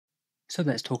So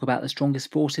let's talk about the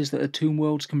strongest forces that the Tomb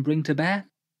Worlds can bring to bear,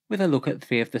 with a look at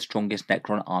 3 of the strongest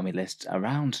Necron army lists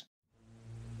around.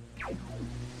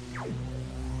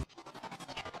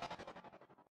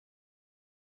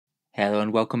 Hello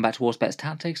and welcome back to Auspex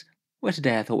Tactics, where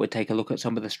today I thought we'd take a look at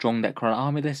some of the strong Necron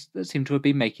army lists that seem to have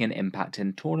been making an impact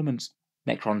in tournaments.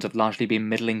 Necrons have largely been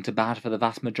middling to bad for the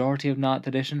vast majority of 9th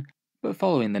edition, but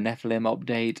following the Nephilim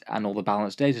update and all the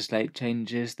balanced data slate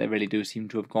changes, they really do seem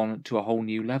to have gone to a whole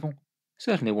new level.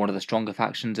 Certainly one of the stronger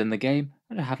factions in the game,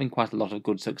 and are having quite a lot of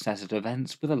good success at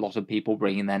events, with a lot of people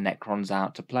bringing their Necrons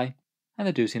out to play, and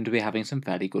they do seem to be having some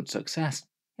fairly good success.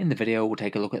 In the video we'll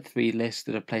take a look at 3 lists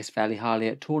that have placed fairly highly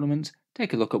at tournaments,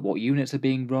 take a look at what units are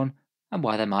being run, and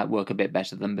why they might work a bit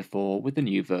better than before with the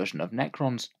new version of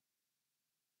Necrons.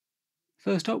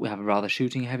 First up we have a rather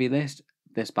shooting heavy list,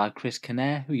 this by Chris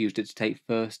Kinnair, who used it to take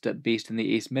first at Beast in the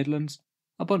East Midlands.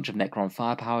 A bunch of Necron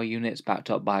firepower units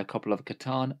backed up by a couple of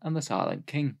Catan and the Silent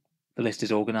King. The list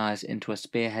is organised into a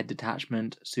Spearhead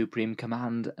Detachment, Supreme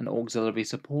Command and Auxiliary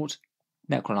Support.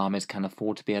 Necron armies can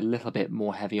afford to be a little bit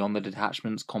more heavy on the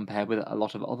detachments compared with a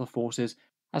lot of other forces,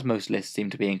 as most lists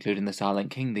seem to be including the Silent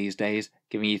King these days,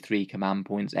 giving you 3 command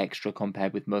points extra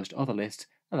compared with most other lists,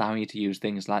 allowing you to use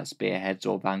things like Spearheads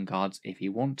or Vanguards if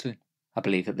you want to. I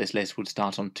believe that this list would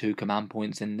start on 2 command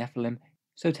points in Nephilim,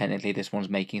 so technically this one's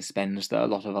making spends that a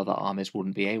lot of other armies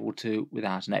wouldn't be able to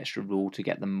without an extra rule to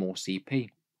get them more CP.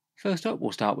 First up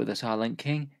we'll start with the Silent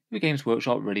King, who Games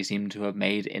Workshop really seem to have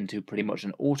made into pretty much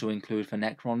an auto-include for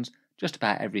Necrons. Just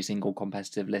about every single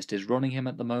competitive list is running him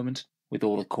at the moment. With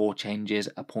all the core changes,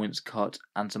 a points cut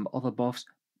and some other buffs,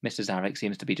 Mr. Zarek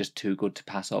seems to be just too good to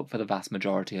pass up for the vast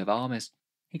majority of armies.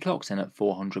 He clocks in at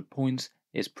 400 points,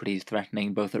 is pretty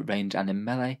threatening both at range and in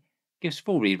melee, gives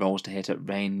 4 rerolls to hit at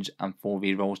range and 4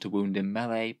 rerolls to wound in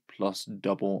melee, plus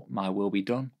double My Will Be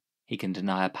Done. He can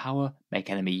deny a power, make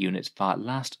enemy units fight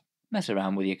last, mess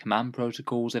around with your command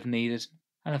protocols if needed,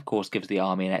 and of course gives the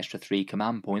army an extra 3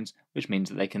 command points, which means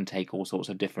that they can take all sorts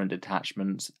of different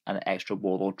detachments and extra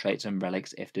warlord traits and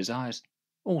relics if desired.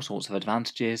 All sorts of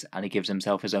advantages, and he gives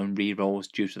himself his own rerolls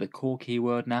due to the core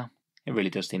keyword now. It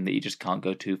really does seem that you just can't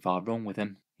go too far wrong with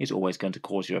him. He's always going to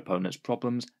cause your opponents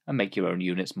problems and make your own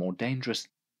units more dangerous.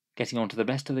 Getting on to the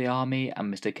rest of the army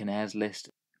and Mr. Kinnair's list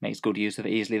makes good use of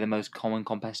easily the most common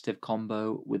competitive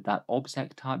combo with that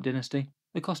Auspex type dynasty,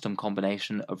 the custom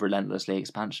combination of Relentlessly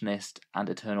Expansionist and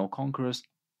Eternal Conquerors,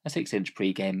 a 6-inch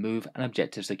pre-game move and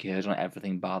objective secured on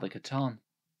everything bar the Catan.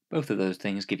 Both of those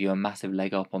things give you a massive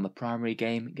leg up on the primary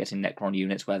game, getting Necron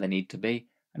units where they need to be,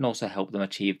 and also help them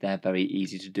achieve their very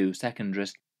easy to do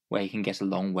secondaries, where you can get a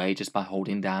long way just by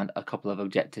holding down a couple of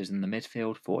objectives in the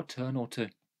midfield for a turn or two.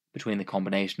 Between the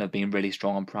combination of being really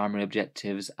strong on primary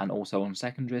objectives and also on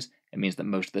secondaries, it means that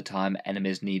most of the time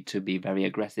enemies need to be very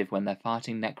aggressive when they're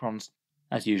fighting Necrons,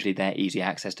 as usually their easy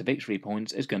access to victory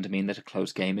points is going to mean that a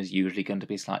close game is usually going to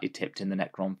be slightly tipped in the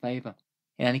Necron favour.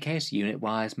 In any case,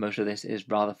 unit-wise, most of this is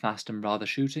rather fast and rather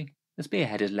shooty. The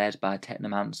Spearhead is led by a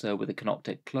Technomancer with a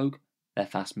Canoptic Cloak. They're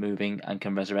fast moving and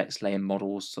can resurrect slain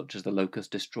models such as the Nihilakh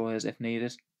Destroyers if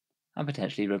needed, and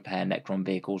potentially repair Necron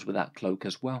vehicles with that cloak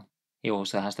as well. He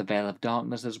also has the Veil of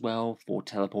Darkness as well for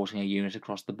teleporting a unit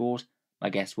across the board. My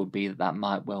guess would be that that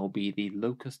might well be the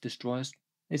Nihilakh Destroyers.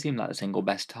 They seem like the single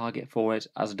best target for it,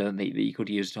 as I don't think that you could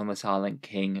use it on the Silent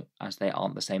King as they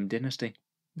aren't the same dynasty.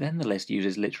 Then the list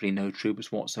uses literally no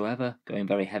troops whatsoever, going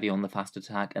very heavy on the fast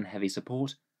attack and heavy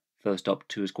support. First up,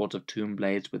 2 squads of Tomb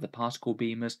Blades with the Particle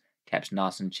Beamers, kept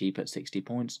nice and cheap at 60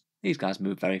 points. These guys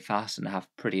move very fast and have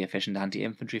pretty efficient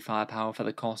anti-infantry firepower for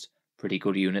the cost, pretty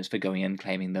good units for going and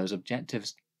claiming those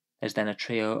objectives. There's then a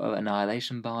trio of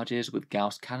Annihilation Barges with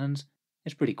Gauss Cannons.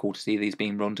 It's pretty cool to see these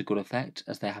being run to good effect,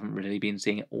 as they haven't really been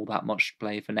seeing all that much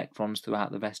play for Necrons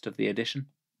throughout the rest of the edition.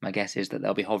 My guess is that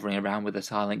they'll be hovering around with the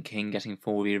Silent King getting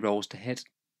 4 rerolls to hit,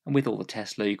 and with all the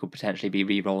Tesla you could potentially be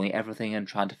rerolling everything and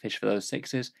trying to fish for those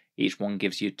 6s, each one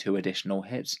gives you 2 additional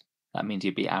hits. That means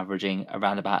you'd be averaging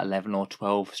around about 11 or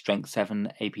 12 Strength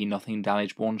 7 AP nothing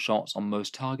damage one-shots on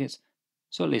most targets,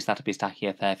 so at least that'd be stacking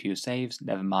a fair few saves,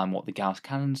 never mind what the Gauss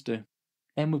Cannons do.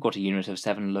 Then we've got a unit of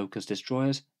 7 Nihilakh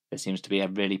Destroyers. This seems to be a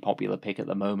really popular pick at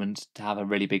the moment to have a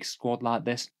really big squad like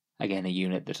this. Again, a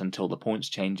unit that until the points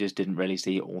changes didn't really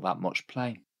see all that much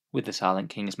play. With the Silent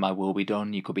King's My Will Be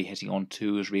Done, you could be hitting on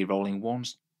 2s rerolling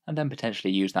 1s, and then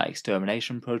potentially use that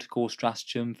Extermination Protocol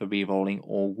stratagem for rerolling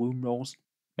all wound rolls,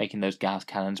 making those Gauss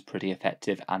Cannons pretty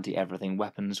effective anti-everything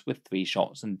weapons with 3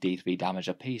 shots and D3 damage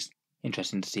apiece.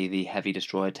 Interesting to see the Heavy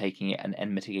Destroyer taking an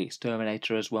Enmitic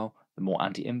Exterminator as well, the more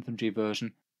anti-infantry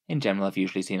version. In general, I've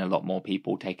usually seen a lot more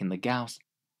people taking the Gauss.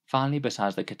 Finally,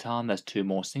 besides the Catan, there's 2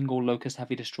 more single Locust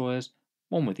Heavy Destroyers,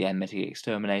 one with the Enmity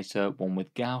Exterminator, one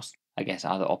with Gauss, I guess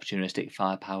either opportunistic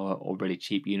firepower or really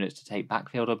cheap units to take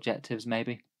backfield objectives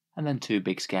maybe, and then 2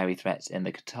 big scary threats in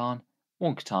the Catan,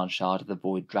 one Catan Shard of the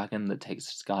Void Dragon that takes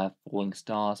Sky of Falling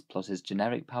Stars plus his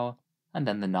generic power, and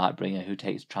then the Nightbringer who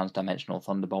takes Transdimensional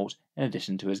Thunderbolt in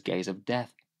addition to his Gaze of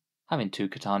Death. Having 2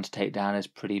 Catan to take down is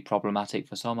pretty problematic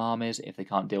for some armies if they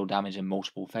can't deal damage in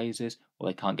multiple phases or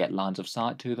they can't get lines of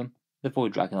sight to them. The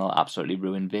Void Dragon will absolutely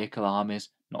ruin vehicle armies,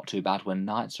 not too bad when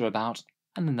knights are about,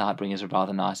 and the Nightbringer is a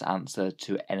rather nice answer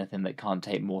to anything that can't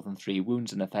take more than 3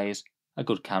 wounds in a phase, a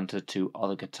good counter to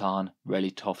other Catan, really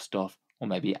tough stuff, or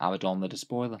maybe Abaddon the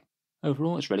Despoiler.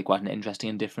 Overall, it's really quite an interesting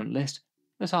and different list.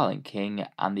 The Silent King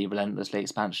and the Relentlessly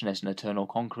Expansionist and Eternal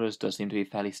Conquerors does seem to be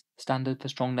fairly standard for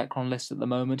strong Necron lists at the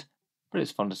moment, but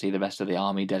it's fun to see the rest of the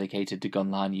army dedicated to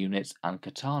gunline units and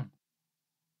Catan.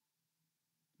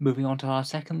 Moving on to our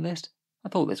second list, I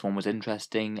thought this one was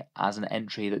interesting as an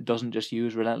entry that doesn't just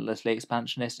use Relentlessly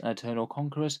Expansionist and Eternal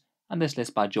Conquerors, and this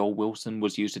list by Joel Wilson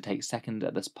was used to take second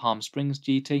at this Palm Springs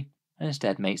GT, and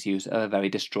instead makes use of a very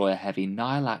destroyer-heavy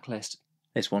Nihilakh list.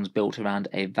 This one's built around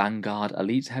a Vanguard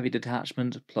Elite heavy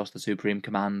detachment plus the Supreme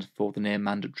Command for the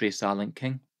near-mandatory Silent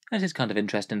King, and it is kind of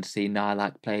interesting to see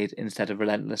Nihilakh played instead of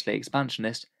Relentlessly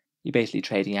Expansionist. You're basically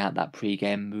trading out that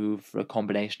pre-game move for a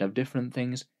combination of different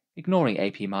things, ignoring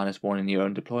AP-1 in your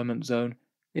own deployment zone,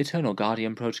 the Eternal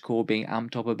Guardian protocol being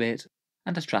amped up a bit,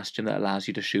 and a stratagem that allows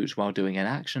you to shoot while doing an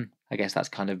action. I guess that's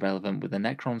kind of relevant with the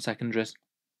Necron secondaries.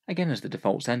 Again, as the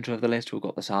default centre of the list, we've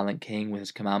got the Silent King with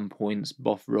his command points,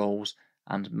 buff rolls,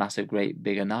 and massive great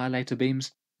big Annihilator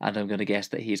beams, and I'm going to guess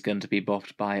that he's going to be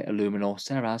buffed by Illuminor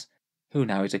Seraz, who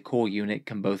now is a core unit,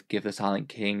 can both give the Silent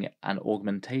King an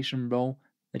augmentation roll.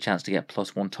 The chance to get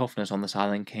 +1 toughness on the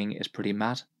Silent King is pretty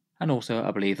mad. And also, I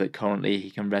believe that currently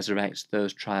he can resurrect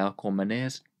those Triarchal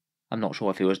Menhirs. I'm not sure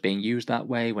if he was being used that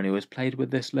way when he was played with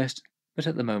this list, but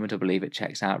at the moment I believe it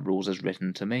checks out rules as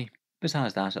written to me.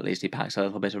 Besides that, at least he packs a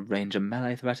little bit of range and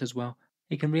melee threat as well.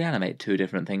 He can reanimate 2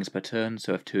 different things per turn,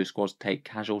 so if 2 squads take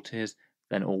casualties,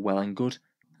 then all well and good.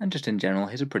 And just in general,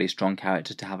 he's a pretty strong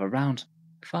character to have around.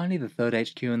 Finally, the third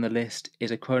HQ in the list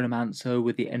is a Chronomancer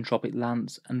with the Entropic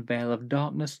Lance and Veil of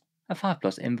Darkness, a 5+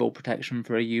 invul protection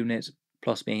for a unit,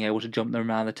 plus being able to jump them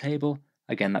around the table.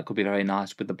 Again, that could be very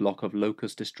nice with the block of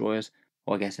Locust Destroyers,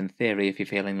 or I guess in theory if you're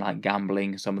feeling like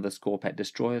gambling some of the Scorpet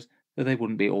Destroyers, though they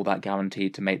wouldn't be all that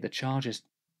guaranteed to make the charges.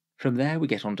 From there we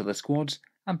get onto the squads,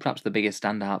 and perhaps the biggest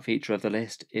standout feature of the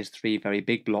list is 3 very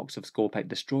big blocks of Scorpet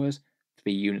Destroyers,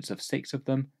 3 units of 6 of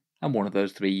them, and one of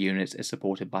those 3 units is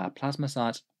supported by a Plasma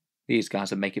Sight. These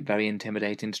guys would make it very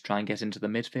intimidating to try and get into the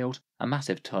midfield, a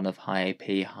massive ton of high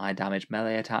AP, high damage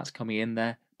melee attacks coming in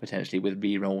there, potentially with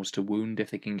rerolls to wound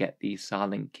if they can get the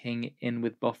Silent King in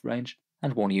with buff range,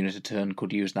 and 1 unit a turn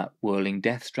could use that Whirling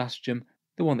Death stratagem,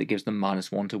 the one that gives them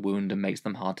 -1 to wound and makes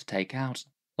them hard to take out.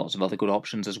 Lots of other good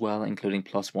options as well, including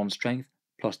 +1 strength,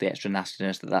 plus the extra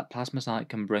nastiness that Plasma Sight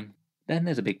can bring. Then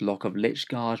there's a big block of Lich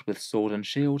Guard with Sword and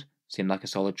Shield, seemed like a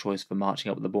solid choice for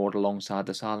marching up the board alongside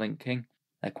the Silent King.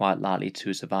 They're quite likely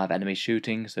to survive enemy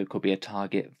shooting, so could be a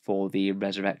target for the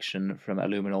resurrection from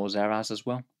Illuminor Zeraz as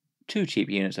well. 2 cheap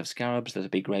units of Scarabs that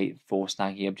would be great for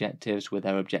snagging objectives with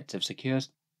their objectives secured.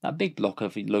 That big block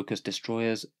of Locust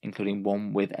Destroyers, including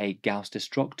one with a Gauss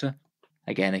Destructor.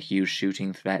 Again, a huge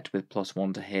shooting threat with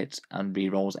 +1 to hit and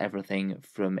rerolls everything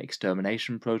from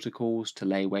extermination protocols to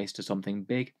lay waste to something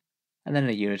big. And then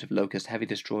a unit of Locust Heavy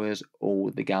Destroyers, all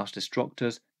with the Gauss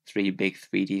Destructors, 3 big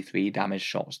 3d3 damage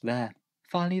shots there.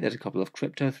 Finally, there's a couple of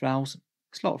Crypto Thralls,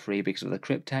 slot free because of the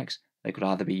Cryptex. They could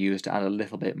either be used to add a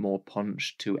little bit more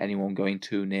punch to anyone going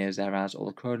too near Zeraz or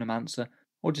the Chronomancer,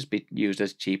 or just be used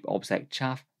as cheap Obsec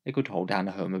chaff. They could hold down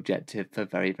a home objective for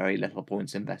very, very little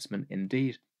points investment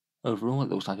indeed. Overall, it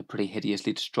looks like a pretty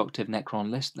hideously destructive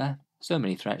Necron list there. So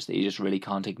many threats that you just really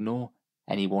can't ignore.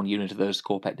 Any one unit of those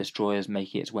Scorpet Destroyers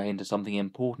making its way into something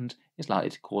important is likely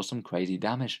to cause some crazy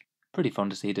damage. Pretty fun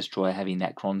to see destroyer-heavy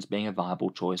Necrons being a viable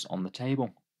choice on the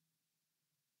table.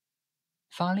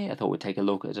 Finally, I thought we'd take a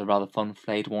look at a rather fun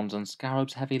Flayed Ones and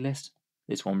Scarabs heavy list.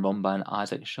 This one run by an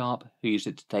Isaac Sharp, who used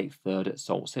it to take 3rd at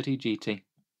Salt City GT.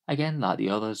 Again, like the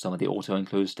others, some of the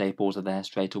auto-include staples are there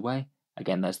straight away.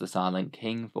 Again, there's the Silent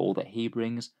King for all that he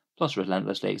brings, plus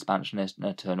Relentlessly Expansionist and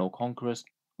Eternal Conquerors,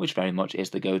 which very much is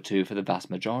the go-to for the vast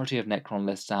majority of Necron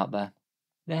lists out there.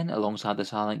 Then, alongside the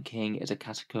Silent King is a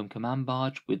Catacomb Command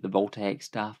Barge with the Voltaic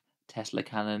Staff, Tesla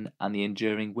Cannon, and the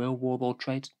Enduring Will Warlord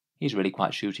trait. He's really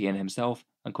quite shooty in himself,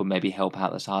 and could maybe help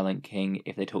out the Silent King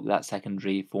if they took that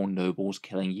secondary for nobles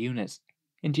killing units.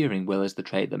 Enduring Will is the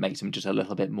trait that makes him just a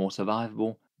little bit more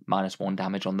survivable, -1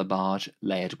 damage on the barge,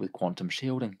 layered with quantum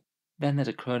shielding. Then there's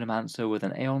a Chronomancer with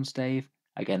an Aeon Stave,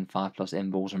 again 5+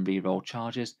 involls and reroll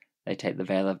charges. They take the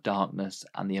Veil of Darkness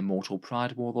and the Immortal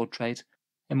Pride Warlord trait.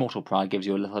 Immortal Pride gives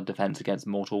you a little defense against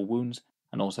mortal wounds,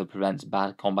 and also prevents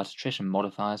bad combat attrition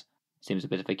modifiers. Seems a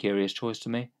bit of a curious choice to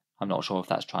me. I'm not sure if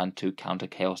that's trying to counter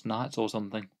Chaos Knights or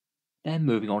something. Then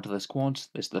moving on to the squads,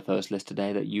 this is the first list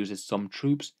today that uses some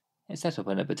troops. It's set up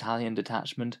in a battalion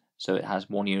detachment, so it has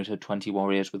one unit of 20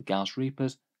 warriors with Gauss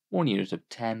Reapers, one unit of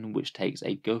 10 which takes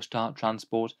a Ghost Dart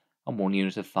transport, and one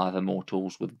unit of 5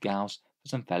 Immortals with Gauss for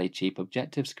some fairly cheap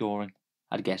objective scoring.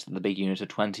 I'd guess that the big unit of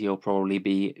 20 will probably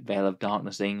be Veil of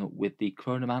Darknessing with the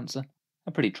Chronomancer,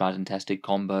 a pretty tried and tested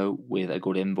combo with a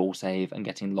good invul save and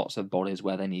getting lots of bodies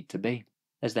where they need to be.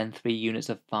 There's then 3 units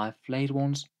of 5 Flayed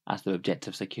ones. As their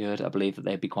objective secured, I believe that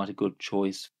they'd be quite a good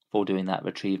choice for doing that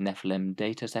Retrieve Nephilim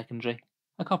data secondary.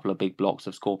 A couple of big blocks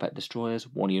of Scarabs Destroyers,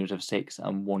 1 unit of 6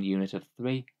 and 1 unit of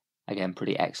 3. Again,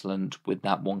 pretty excellent with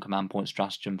that 1 command point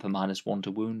stratagem for -1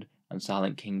 to wound and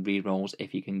Silent King rerolls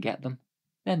if you can get them.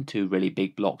 Then 2 really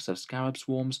big blocks of Scarab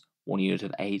Swarms, 1 unit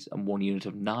of 8 and 1 unit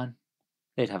of 9.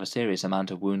 They'd have a serious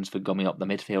amount of wounds for gumming up the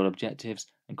midfield objectives,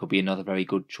 and could be another very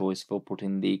good choice for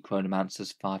putting the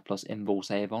Chronomancer's 5+ invul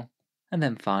save on. And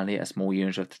then finally a small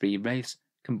unit of 3 Wraiths,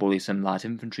 can bully some light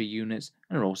infantry units,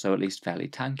 and are also at least fairly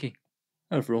tanky.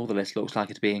 Overall the list looks like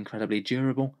it to be incredibly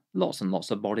durable, lots and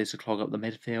lots of bodies to clog up the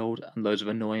midfield, and loads of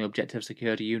annoying objective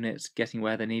security units getting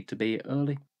where they need to be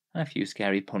early, and a few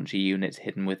scary punchy units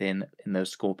hidden within in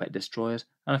those Scarabs Destroyers,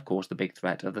 and of course the big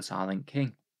threat of the Silent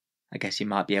King. I guess you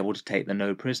might be able to take the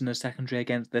no prisoners secondary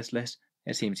against this list.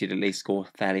 It seems you'd at least score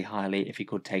fairly highly if you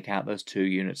could take out those 2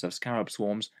 units of Scarab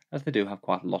Swarms, as they do have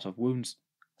quite a lot of wounds.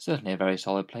 Certainly a very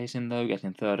solid placing though,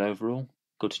 getting 3rd overall.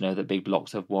 Good to know that big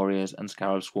blocks of warriors and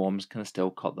Scarab Swarms can still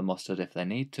cut the mustard if they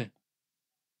need to.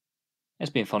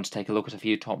 It's been fun to take a look at a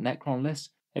few top Necron lists.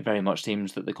 It very much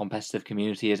seems that the competitive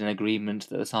community is in agreement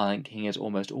that the Silent King is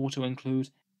almost auto-include,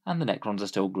 and the Necrons are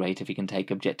still great if you can take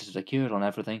objectives secured on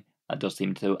everything. That does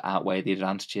seem to outweigh the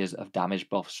advantages of damage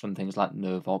buffs from things like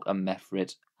Nervok and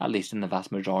Mefrit, at least in the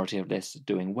vast majority of lists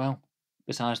doing well.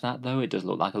 Besides that though, it does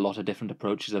look like a lot of different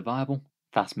approaches are viable.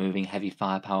 Fast moving heavy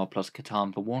firepower plus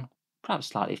Catan for one, perhaps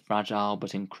slightly fragile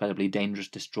but incredibly dangerous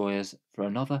destroyers for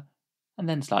another, and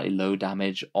then slightly low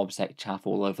damage Obsec chaff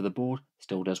all over the board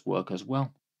still does work as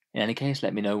well. In any case,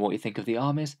 let me know what you think of the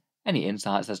armies. Any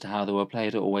insights as to how they were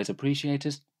played are always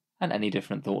appreciated, and any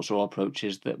different thoughts or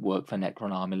approaches that work for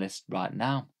Necron army lists right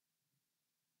now.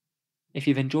 If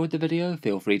you've enjoyed the video,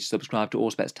 feel free to subscribe to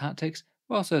Auspex Tactics,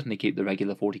 where I'll certainly keep the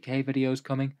regular 40k videos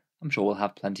coming. I'm sure we'll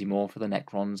have plenty more for the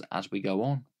Necrons as we go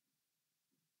on.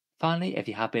 Finally, if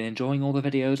you have been enjoying all the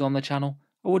videos on the channel,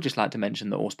 I would just like to mention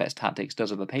that Auspex Tactics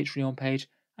does have a Patreon page,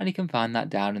 and you can find that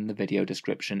down in the video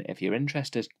description if you're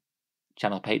interested.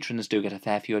 Channel patrons do get a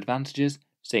fair few advantages,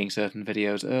 seeing certain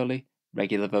videos early,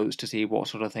 regular votes to see what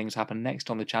sort of things happen next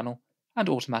on the channel, and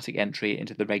automatic entry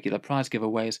into the regular prize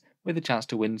giveaways with a chance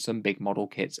to win some big model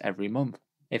kits every month.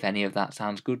 If any of that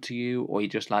sounds good to you, or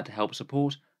you'd just like to help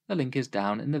support, the link is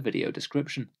down in the video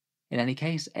description. In any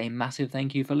case, a massive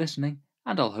thank you for listening,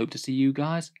 and I'll hope to see you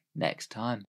guys next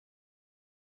time.